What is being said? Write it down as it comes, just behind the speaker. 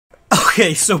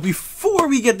Okay, so before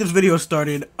we get this video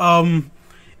started,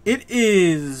 it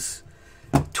is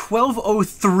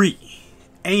 12:03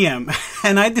 a.m.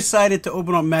 and I decided to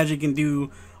open up Magic and do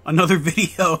another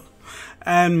video,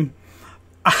 and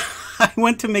I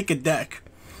went to make a deck,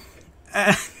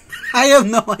 and I have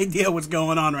no idea what's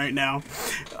going on right now.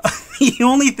 The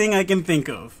only thing I can think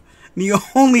of,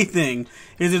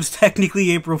 is it's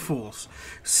technically April Fool's.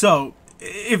 So,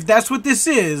 if that's what this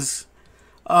is,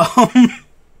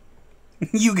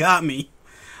 you got me.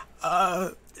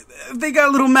 They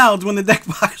got little mouths when the deck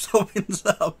box opens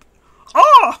up.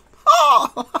 Oh!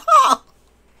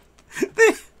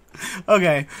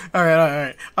 Okay,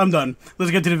 alright. I'm done.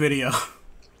 Let's get to the video.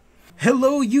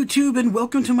 Hello, YouTube, and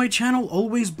welcome to my channel,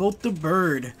 Always Bolt the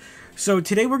Bird. So,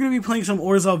 today we're going to be playing some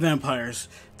Orzhov Vampires.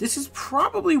 This is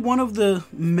probably one of the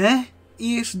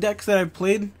meh-iest decks that I've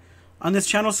played on this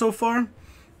channel so far.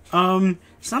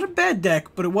 It's not a bad deck,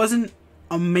 but it wasn't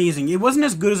amazing. It wasn't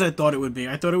as good as I thought it would be.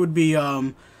 I thought it would be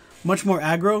much more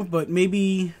aggro, but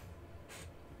maybe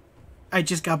I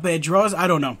just got bad draws. I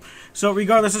don't know. So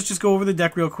regardless, let's just go over the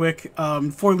deck real quick.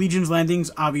 4 Legions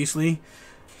landings, obviously.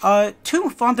 2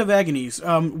 Font of Agonies.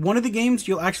 One of the games,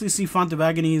 you'll actually see Font of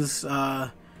Agonies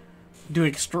do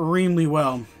extremely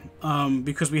well,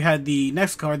 because we had the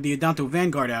next card, the Adanto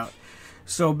Vanguard, out.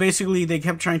 So basically, they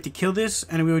kept trying to kill this,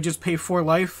 and we would just pay 4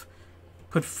 life,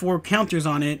 put 4 counters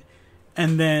on it,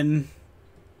 and then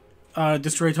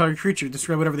destroy target creature,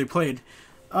 destroy whatever they played.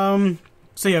 So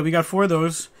yeah, we got 4 of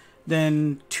those.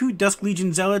 Then 2 Dusk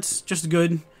Legion Zealots, just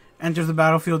good. Enters the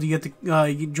battlefield, you get to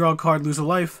you draw a card, lose a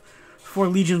life. 4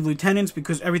 Legion Lieutenants,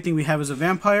 because everything we have is a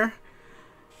vampire.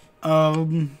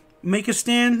 Make a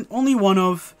stand, only one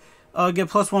of. Get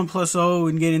 +1/+0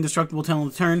 and get indestructible till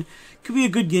the turn. Could be a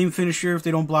good game finisher if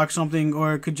they don't block something,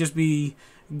 or it could just be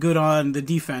good on the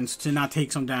defense to not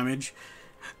take some damage.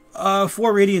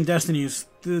 4 Radiant Destinies,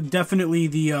 definitely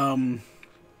the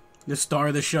star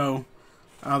of the show.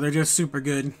 They're just super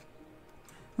good.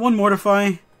 1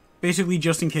 Mortify, basically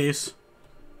just in case.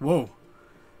 Whoa,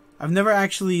 I've never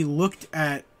actually looked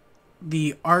at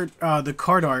the art, the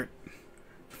card art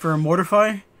for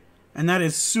Mortify, and that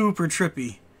is super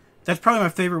trippy. That's probably my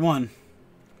favorite one.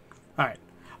 Alright.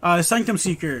 Sanctum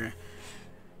Seeker.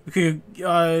 Okay,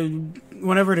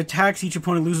 whenever it attacks, each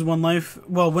opponent loses 1 life.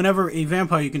 Well, whenever a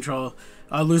vampire you control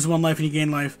loses 1 life and you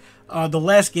gain life. The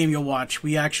last game you'll watch,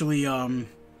 we actually,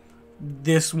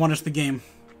 this won us the game.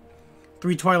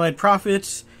 3 Twilight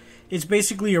Prophets. It's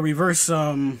basically a reverse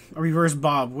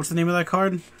Bob. What's the name of that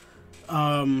card?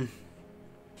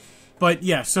 But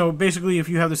yeah, so basically if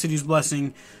you have the City's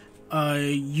Blessing,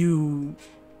 you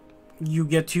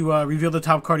get to reveal the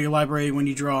top card of your library when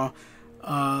you draw.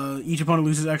 Each opponent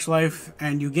loses X life,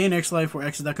 and you gain X life, where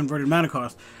X is that converted mana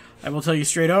cost. I will tell you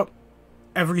straight up,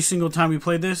 every single time we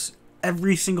played this,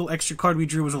 every single extra card we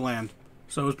drew was a land.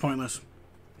 So it was pointless.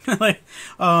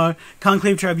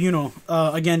 Conclave Tribunal,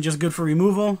 again, just good for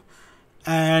removal.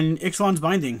 And Ixalan's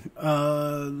Binding,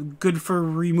 good for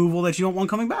removal that you don't want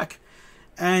coming back.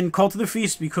 And Call to the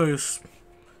Feast, because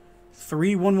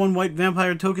 3 1/1 white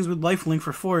vampire tokens with lifelink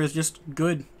for 4 is just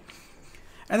good.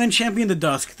 And then Champion of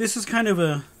Dusk. This is kind of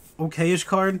a okay-ish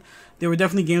card. There were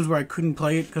definitely games where I couldn't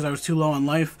play it because I was too low on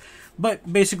life.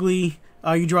 But basically,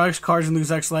 you draw X cards and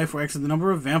lose X life, where X is the number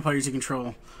of vampires you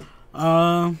control.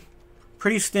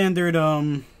 Pretty standard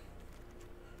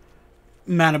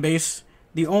mana base.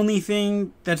 The only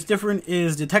thing that's different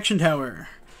is Detection Tower.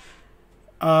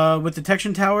 With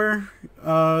Detection Tower,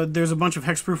 there's a bunch of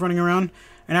hexproof running around.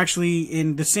 And actually,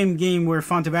 in the same game where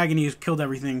Font of Agonies killed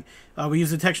everything, we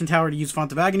used Detection Tower to use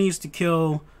Font of Agonies to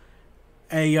kill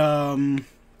a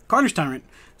Carnage Tyrant.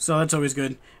 So that's always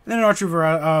good. And then an Arch of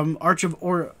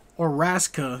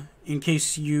Orazca, in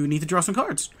case you need to draw some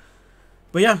cards.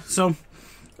 But yeah, so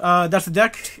that's the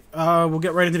deck. We'll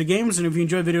get right into the games. And if you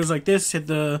enjoy videos like this, hit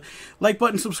the like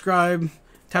button, subscribe,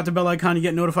 tap the bell icon to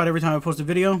get notified every time I post a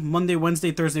video. Monday,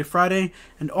 Wednesday, Thursday, Friday.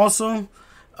 And also,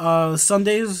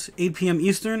 Sundays, 8 p.m.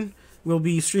 Eastern, we'll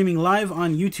be streaming live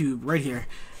on YouTube right here.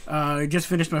 I just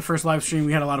finished my first live stream.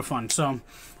 We had a lot of fun. So,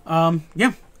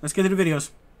 yeah, let's get to the videos.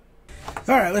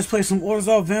 Alright, let's play some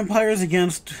Orzhov Vampires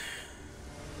against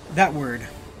that word.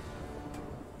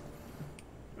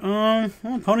 Well,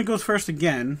 opponent goes first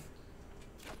again.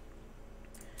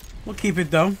 We'll keep it,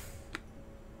 though.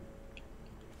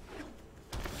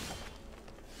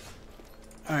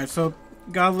 Alright, so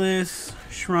Godless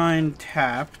Shrine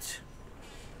tapped.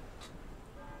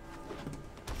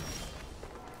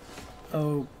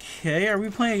 Okay, are we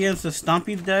playing against a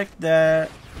Stompy deck that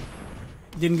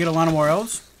didn't get a lot of more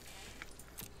elves?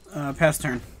 Pass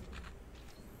turn.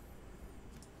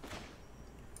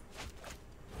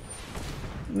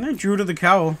 Druid of the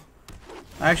Cowl.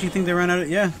 I actually think they ran out of...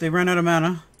 Yeah, they ran out of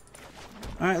mana.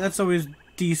 Alright, that's always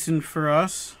decent for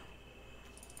us.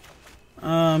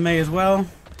 May as well.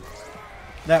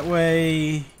 That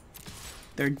way,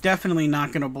 they're definitely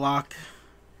not going to block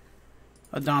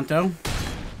Adanto.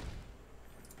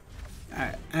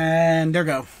 Alright, and there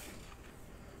go.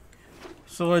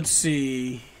 So let's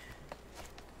see.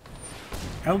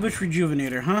 Elvish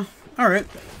Rejuvenator, huh? Alright.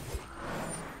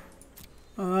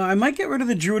 I might get rid of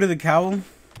the Druid of the Cowl.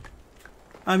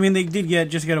 I mean, they did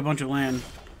just get a bunch of land.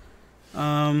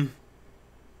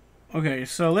 Okay,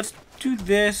 so let's do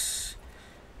this.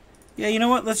 Yeah, you know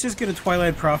what? Let's just get a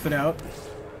Twilight Prophet out.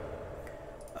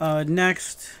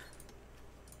 Next.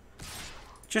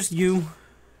 Just you.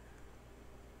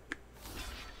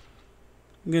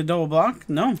 Get a double block?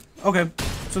 No? Okay.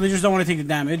 So they just don't want to take the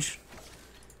damage.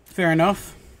 Fair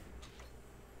enough.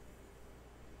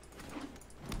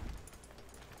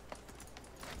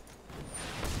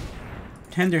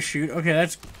 Tender Shoot. Okay,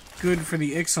 that's good for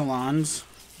the Ixalans.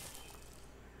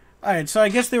 Alright, so I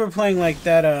guess they were playing like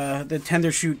that, the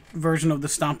Tender Shoot version of the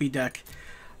Stompy deck.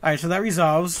 Alright, so that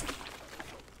resolves.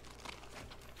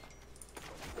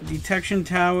 Detection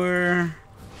Tower.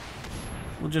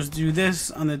 We'll just do this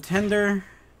on the Tender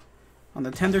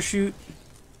Shoot.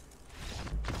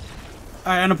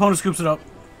 Alright, and opponent scoops it up.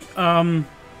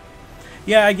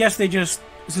 Yeah, I guess they just,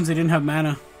 since they didn't have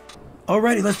mana.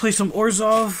 Alrighty, let's play some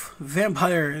Orzhov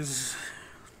Vampires.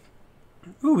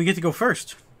 Ooh, we get to go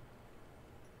first.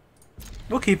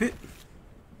 We'll keep it.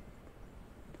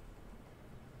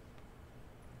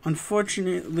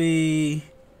 Unfortunately...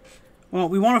 Well,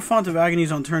 we want a Font of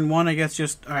Agonies on turn 1, I guess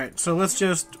just... Alright, so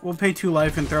we'll pay 2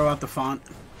 life and throw out the font.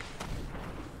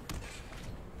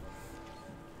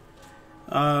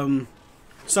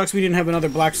 Sucks we didn't have another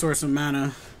black source of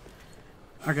mana.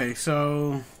 Okay,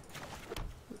 so...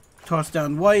 Toss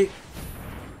down white.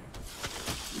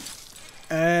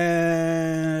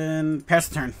 And... pass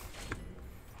the turn.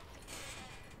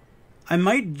 I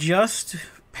might just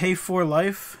pay 4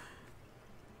 life.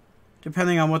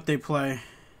 Depending on what they play.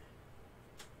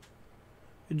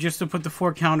 Just to put the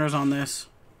 4 counters on this.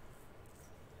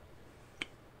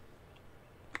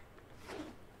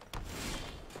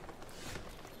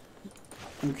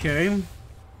 Okay.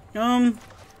 Well,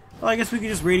 I guess we could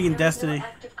just Radiant Destiny.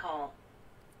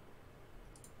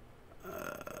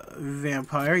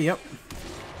 Vampire, yep.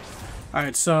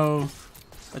 Alright, so...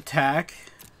 attack.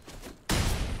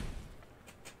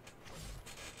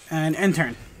 And end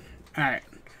turn. Alright.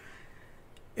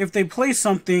 If they play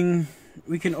something,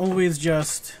 we can always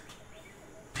just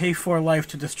pay 4 life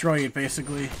to destroy it,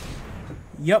 basically.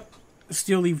 Yep.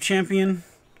 Still leave champion.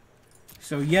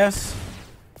 So, yes.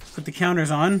 Put the counters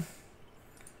on.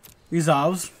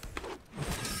 Resolves.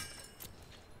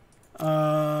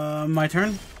 My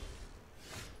turn.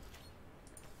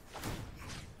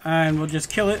 And we'll just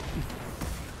kill it.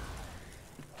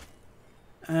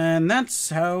 And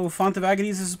that's how Font of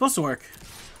Agonies is supposed to work.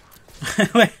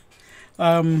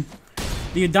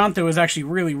 The Adanto is actually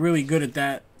really, really good at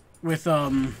that. With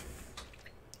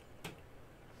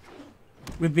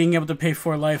being able to pay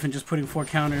 4 life and just putting 4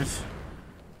 counters.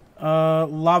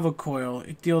 Lava Coil.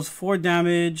 It deals 4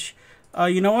 damage.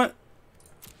 You know what?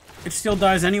 It still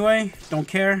dies anyway. Don't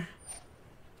care.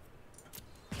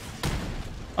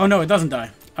 Oh no, it doesn't die.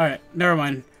 Alright, never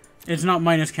mind. It's not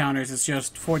minus counters, it's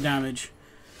just 4 damage.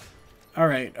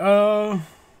 Alright, I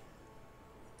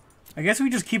guess we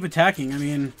just keep attacking. I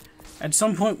mean, at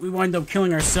some point we wind up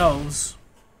killing ourselves.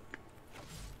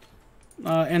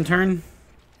 End turn.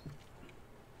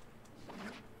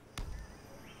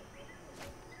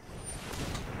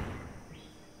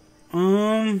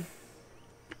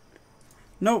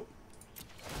 Nope.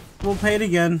 We'll pay it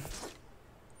again.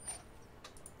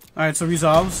 Alright, so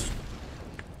resolves.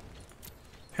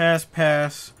 Pass,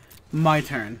 pass. My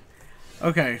turn.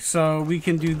 Okay, so we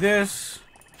can do this.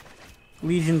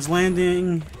 Legion's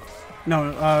Landing.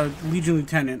 No, Legion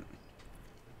Lieutenant.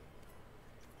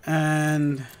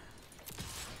 And...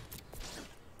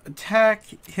 attack.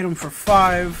 Hit him for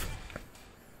 5.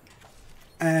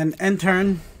 And end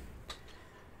turn.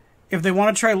 If they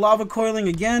want to try Lava Coiling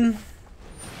again...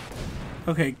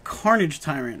 Okay, Carnage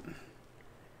Tyrant.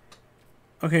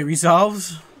 Okay,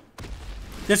 resolves.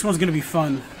 This one's gonna be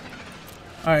fun.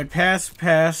 Alright, pass,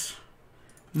 pass.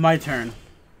 My turn.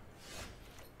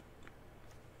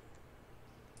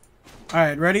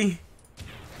 Alright, ready?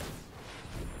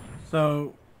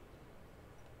 So...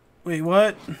 Wait,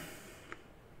 what?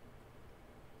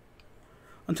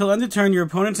 Until end of turn, your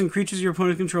opponents and creatures your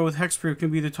opponents control with hexproof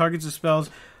can be the targets of spells.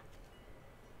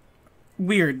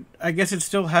 Weird. I guess it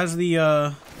still has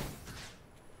the,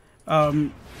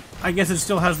 I guess it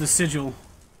still has the sigil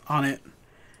on it.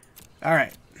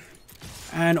 Alright.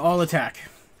 And all attack.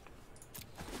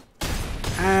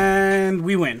 And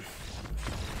we win.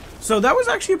 So that was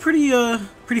actually a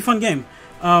pretty fun game.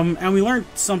 And we learned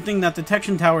something, that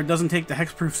Detection Tower doesn't take the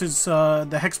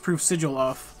hexproof sigil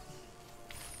off.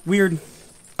 Weird.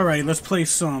 Alrighty, let's play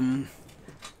some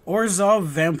Orzhov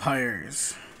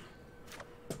Vampires.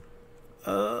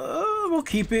 We'll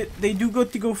keep it. They do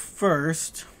get to go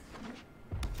first.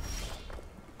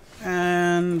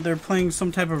 And they're playing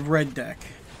some type of red deck.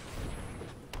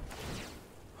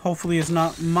 Hopefully it's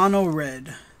not mono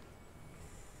red.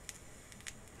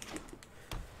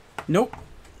 Nope.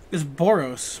 It's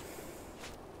Boros.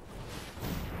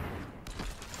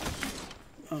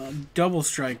 Double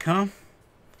strike, huh?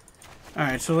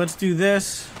 Alright, so let's do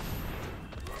this.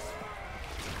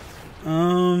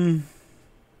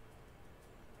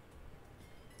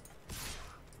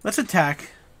 Let's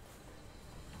attack.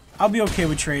 I'll be okay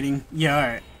with trading. Yeah,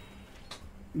 alright.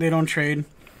 They don't trade.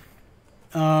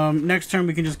 Next turn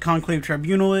we can just Conclave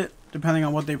Tribunal it, depending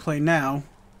on what they play now.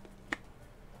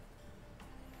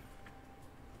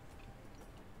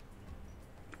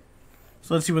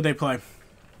 So let's see what they play.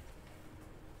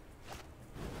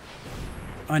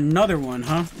 Another one,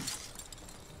 huh?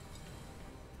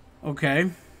 Okay.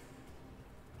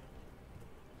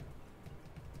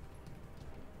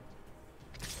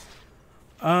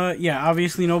 Yeah,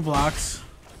 obviously no blocks.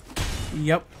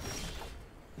 Yep.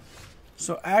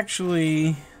 So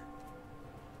actually,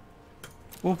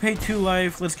 we'll pay 2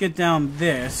 life. Let's get down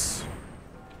this.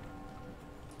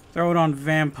 Throw it on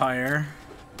Vampire.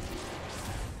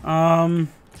 I'm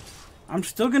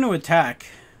still going to attack.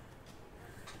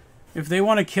 If they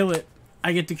want to kill it,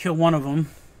 I get to kill one of them.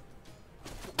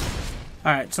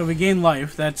 Alright, so we gain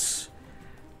life. That's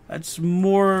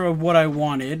more of what I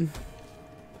wanted.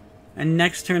 And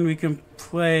next turn we can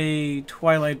play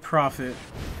Twilight Prophet.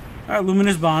 Alright,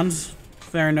 Luminous Bonds.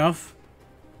 Fair enough.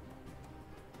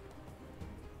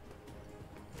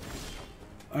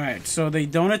 Alright, so they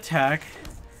don't attack.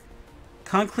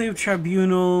 Conclave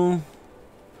Tribunal.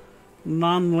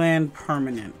 Non-land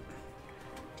permanent.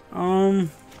 No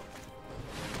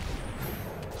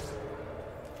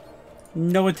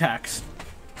attacks.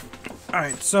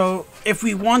 Alright, so if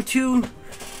we want to,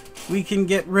 we can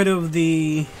get rid of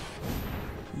the...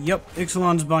 Yep,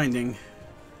 Ixalan's Binding.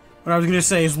 What I was going to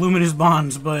say is Luminous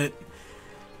Bonds, but...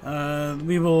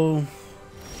 we will...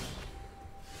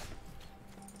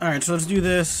 Alright, so let's do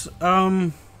this.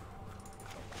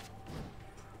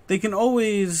 They can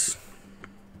always...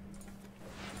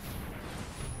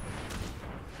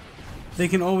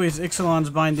 Ixalan's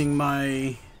Binding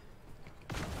my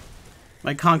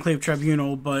Conclave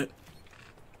Tribunal, but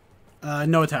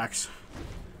no attacks.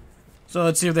 So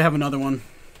let's see if they have another one.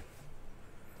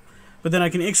 But then I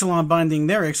can Ixalan Binding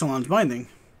their Ixalan's Binding.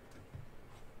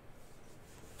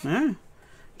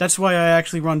 That's why I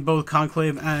actually run both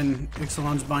Conclave and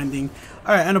Ixalan's Binding.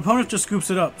 Alright, an opponent just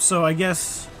scoops it up, so I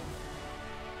guess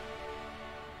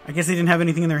they didn't have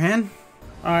anything in their hand.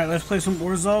 Alright, let's play some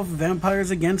Orzhov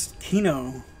Vampires against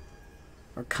Kino.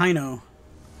 Or Kino.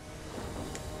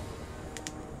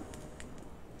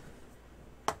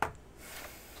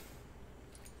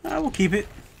 I will keep it.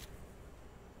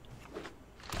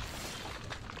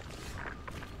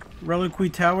 Reliquary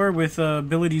Tower with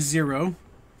ability 0.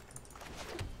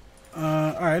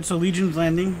 Alright, so Legion's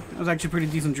Landing. That was actually a pretty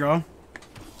decent draw.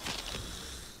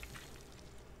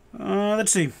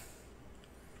 Let's see.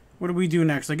 What do we do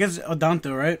next? I guess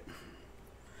Adanto, right?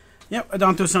 Yep,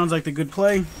 Adanto sounds like the good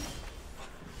play.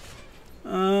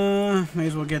 May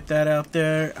as well get that out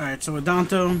there. Alright, so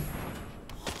Adanto.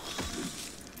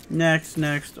 Next.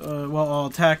 Well, I'll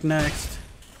attack next.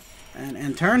 And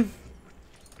end turn.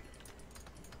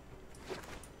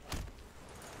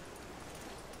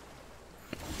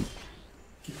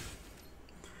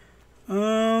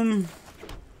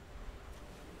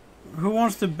 Who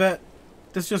wants to bet?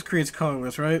 This just creates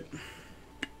colorless, right?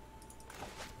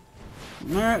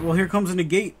 Alright, well here comes a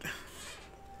negate.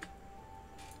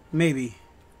 Maybe.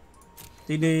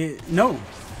 No.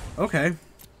 Okay.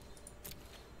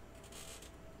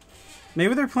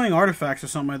 Maybe they're playing artifacts or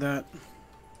something like that.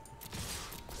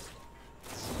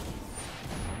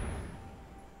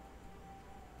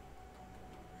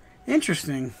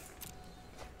 Interesting.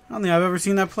 I don't think I've ever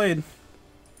seen that played.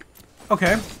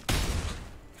 Okay.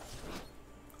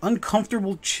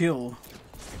 Uncomfortable Chill.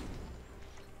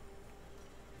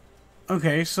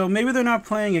 Okay, so maybe they're not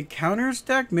playing a counters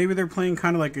deck. Maybe they're playing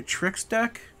kind of like a tricks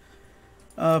deck.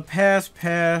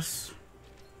 Pass.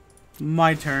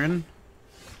 My turn.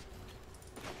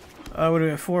 What do we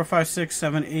have? 4, 5, 6,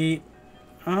 7, 8.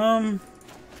 Let's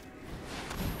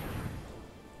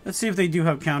see if they do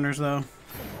have counters, though.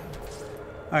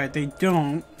 Alright, they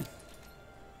don't.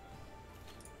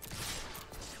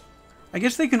 I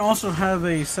guess they can also have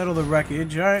a Settle the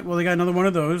Wreckage. Alright, well, they got another one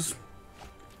of those.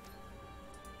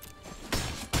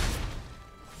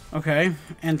 Okay,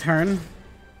 and turn.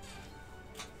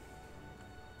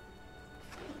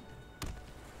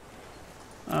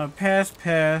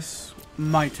 Pass,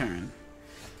 my turn.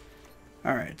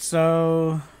 Alright,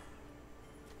 so...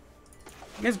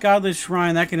 I guess Godless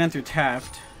Shrine, that can enter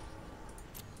tapped.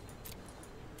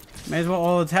 May as well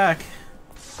all attack.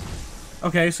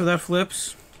 Okay, so that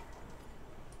flips.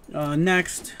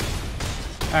 Next.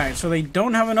 Alright, so they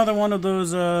don't have another one of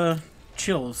those,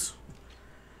 chills.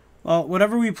 Well,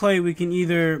 whatever we play, we can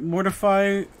either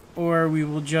Mortify, or we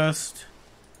will just...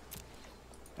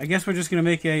 I guess we're just gonna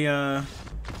make a,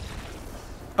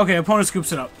 Okay, opponent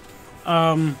scoops it up.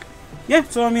 Yeah,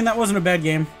 so I mean, that wasn't a bad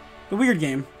game. A weird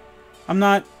game. I'm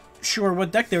not sure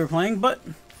what deck they were playing, but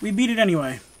we beat it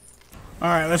anyway.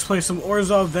 Alright, let's play some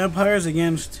Orzhov Vampires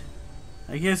against,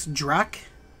 I guess, Drake.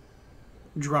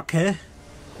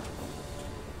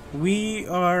 We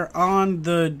are on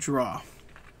the draw.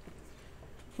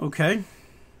 Okay.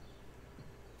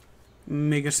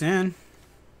 Mega Sand.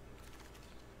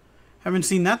 Haven't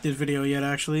seen this video yet,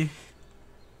 actually.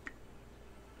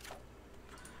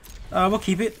 We'll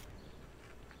keep it.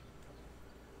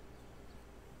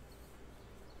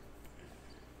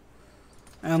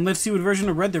 And let's see what version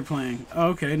of red they're playing.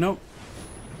 Okay, nope.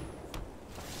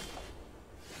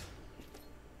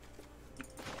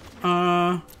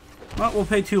 Well, we'll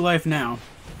pay 2 life now.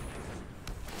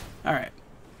 Alright.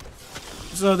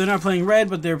 So they're not playing red,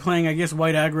 but they're playing, I guess,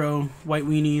 white aggro, white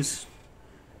weenies.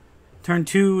 Turn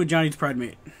 2, Johnny's Pride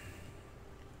Mate.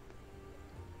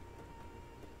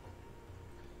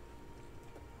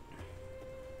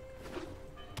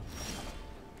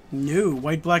 No,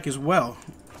 white-black as well.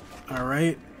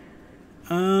 Alright.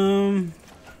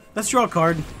 Let's draw a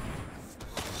card.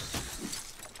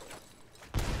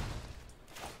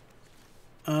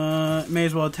 May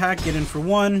as well attack, get in for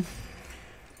 1.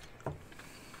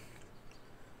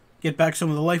 Get back some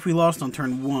of the life we lost on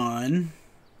turn 1.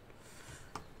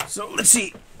 So, let's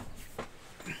see.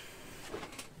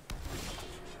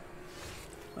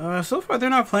 So far they're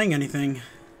not playing anything.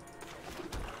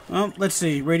 Well, let's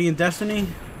see. Radiant Destiny.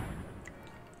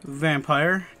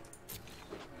 Vampire.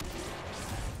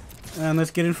 And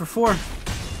let's get in for 4.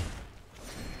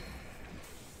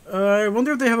 I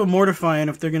wonder if they have a Mortify and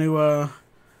if they're going to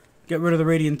get rid of the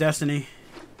Radiant Destiny.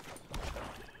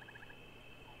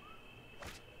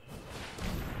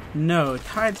 No,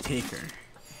 Tide Taker.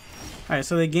 Alright,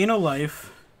 so they gain a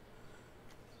life.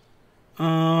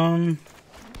 This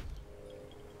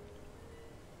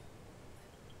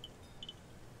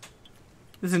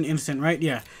is an instant, right?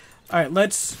 Yeah. Alright,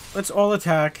 let's all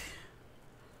attack.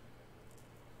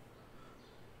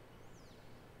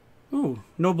 Ooh,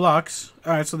 no blocks.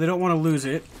 Alright, so they don't want to lose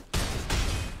it.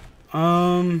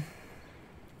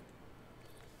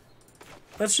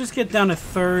 Let's just get down a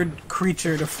 3rd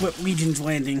creature to flip Legion's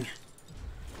Landing.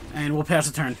 And we'll pass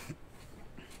the turn.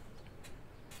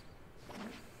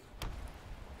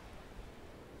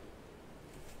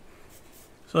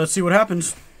 So let's see what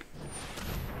happens.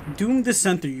 Doom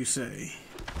Dissenter, you say?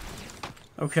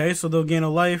 Okay, so they'll gain a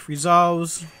life,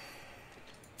 resolves,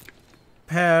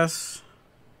 pass.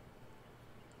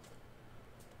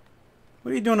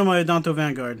 What are you doing to my Adanto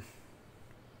Vanguard?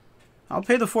 I'll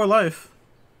pay the 4 life.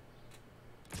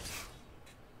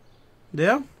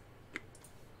 Yeah?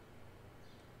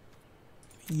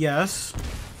 Yes.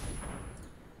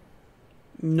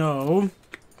 No.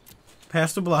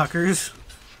 Pass the blockers.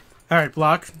 Alright,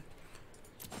 block.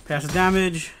 Pass the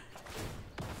damage.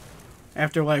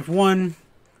 After life 1.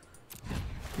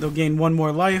 They'll gain 1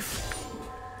 more life.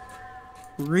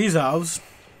 Resolves.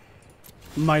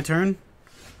 My turn.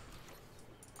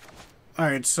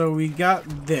 Alright, so we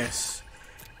got this.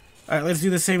 Alright, let's do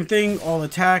the same thing. All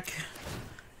attack.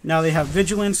 Now they have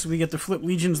Vigilance. We get to flip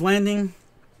Legion's Landing.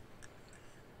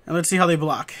 And let's see how they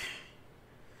block.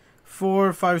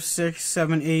 4, 5, 6,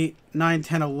 7, 8, 9,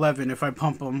 10, 11 if I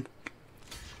pump them.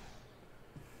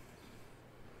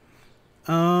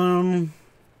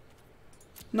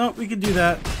 No, we could do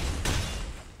that.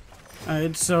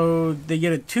 Alright, so they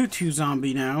get a 2/2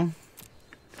 zombie now.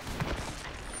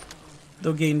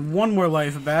 They'll gain 1 more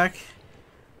life back.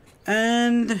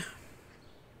 And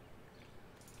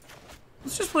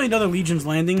let's just play another Legion's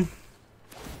Landing.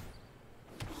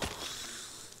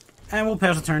 And we'll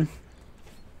pass the turn.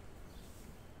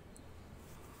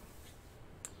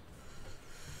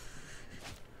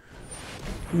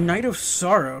 Night of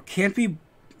Sorrow. Can't be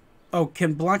Oh,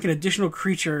 can block an additional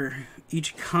creature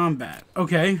each combat.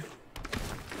 Okay.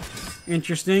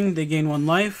 Interesting. They gain 1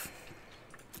 life.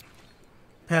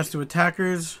 Pass to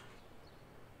attackers.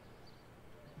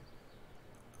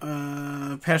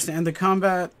 Pass to end the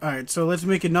combat. Alright, so let's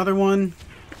make another one.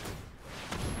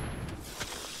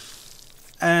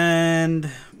 And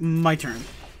my turn.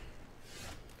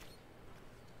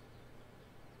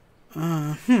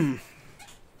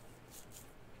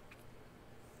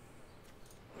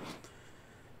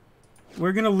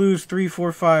 We're gonna lose 3,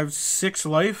 4, 5, 6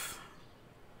 life.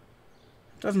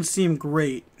 Doesn't seem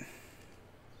great.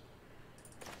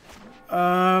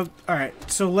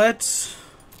 Alright, so let's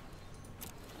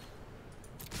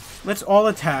all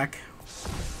attack.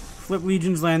 Flip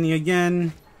Legion's Landing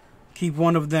again. Keep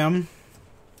 1 of them.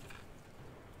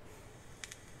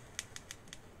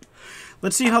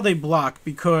 Let's see how they block,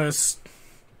 because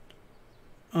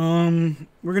we're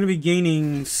gonna be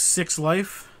gaining 6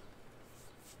 life.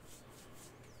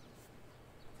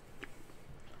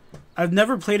 I've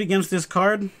never played against this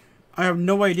card. I have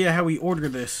no idea how we order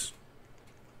this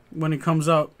when it comes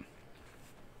up.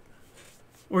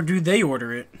 Or do they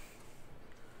order it?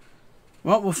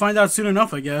 Well, we'll find out soon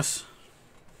enough, I guess.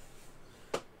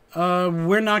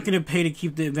 We're not going to pay to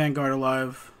keep the Vanguard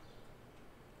alive.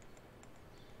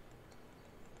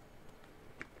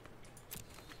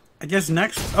 I guess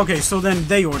next? Okay, so then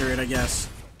they order it, I guess.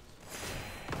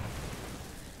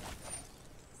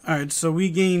 Alright, so we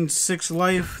gained 6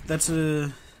 life. That's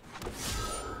a...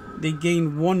 They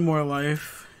gained 1 more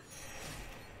life.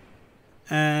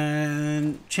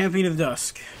 And... Champion of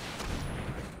Dusk.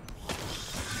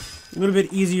 A little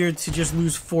bit easier to just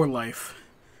lose 4 life.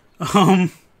 Yeah,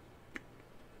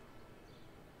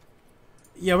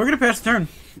 we're gonna pass the turn.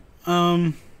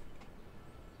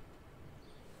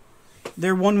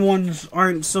 Their 1/1s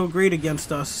aren't so great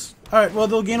against us. Alright, well,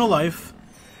 they'll gain a life.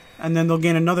 And then they'll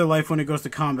gain another life when it goes to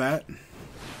combat.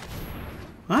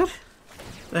 What?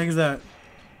 The heck is that?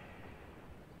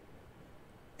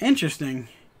 Interesting.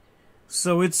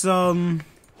 So it's, the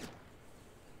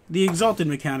Exalted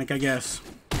mechanic, I guess.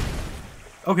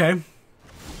 Okay.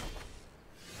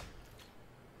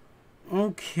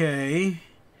 Okay.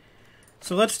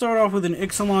 So let's start off with an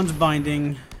Ixalan's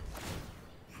Binding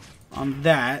on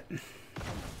that.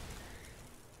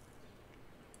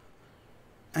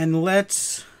 And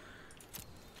let's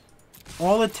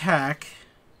all attack.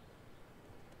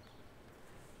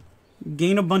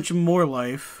 Gain a bunch of more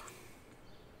life.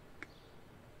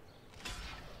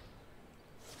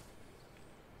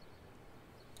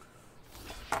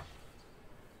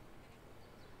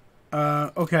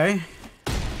 Okay.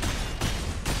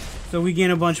 So we gain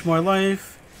a bunch more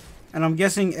life. And I'm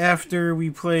guessing after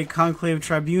we play Conclave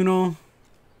Tribunal,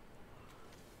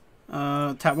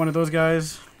 tap one of those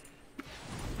guys.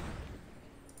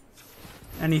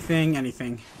 Anything.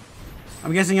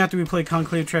 I'm guessing after we play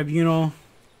Conclave Tribunal,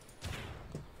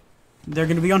 they're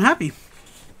going to be unhappy.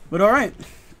 But alright.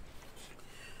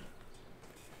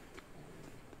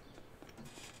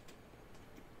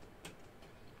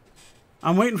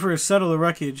 I'm waiting for a Settle the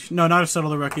Wreckage. No, not a Settle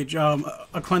the Wreckage. A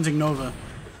Cleansing Nova.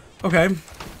 Okay.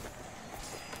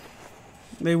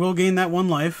 They will gain that 1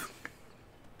 life.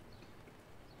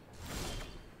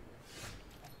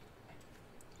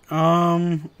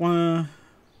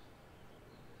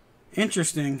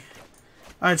 Interesting.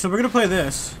 Alright, so we're gonna play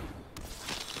this.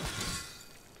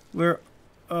 We're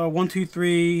 1, 2,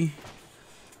 3.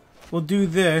 We'll do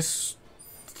this.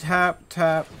 Tap,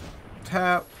 tap,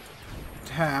 tap,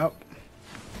 tap.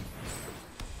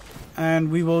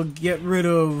 And we will get rid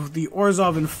of the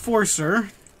Orzhov Enforcer.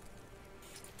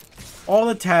 All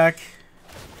attack.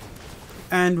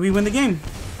 And we win the game.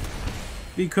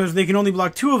 Because they can only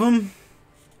block 2 of them.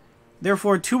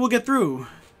 Therefore, 2 will get through.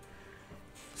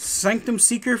 Sanctum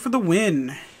Seeker for the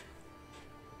win.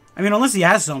 I mean, unless he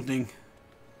has something.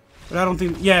 But I don't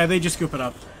think... Yeah, they just scoop it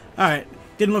up. Alright.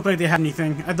 Didn't look like they had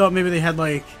anything. I thought maybe they had,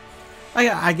 like...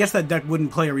 I guess that deck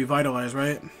wouldn't play a Revitalize,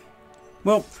 right?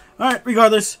 Well, alright,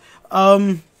 regardless.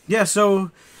 Yeah,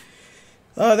 so...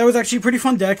 that was actually a pretty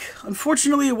fun deck.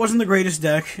 Unfortunately, it wasn't the greatest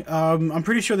deck. I'm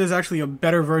pretty sure there's actually a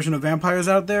better version of Vampires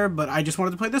out there, but I just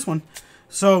wanted to play this one.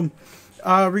 So...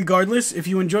 regardless, if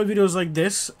you enjoy videos like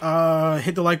this,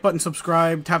 hit the like button,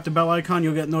 subscribe, tap the bell icon.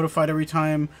 You'll get notified every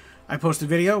time I post a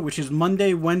video, which is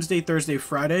Monday, Wednesday, Thursday,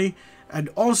 Friday. And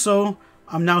also,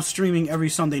 I'm now streaming every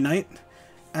Sunday night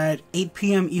at 8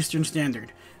 p.m. Eastern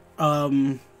Standard.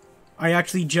 I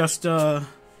actually just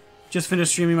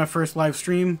finished streaming my first live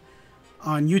stream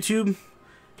on YouTube.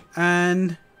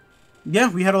 And, yeah,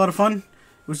 we had a lot of fun.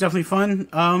 It was definitely fun.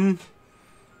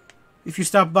 if you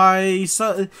stop by.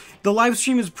 So, the live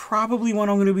stream is probably when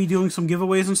I'm going to be doing some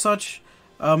giveaways and such.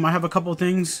 I have a couple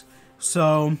things.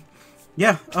 So,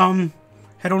 yeah.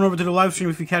 Head on over to the live stream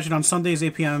if you catch it on Sundays,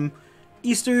 8 p.m.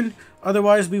 Eastern.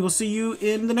 Otherwise, we will see you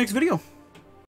in the next video.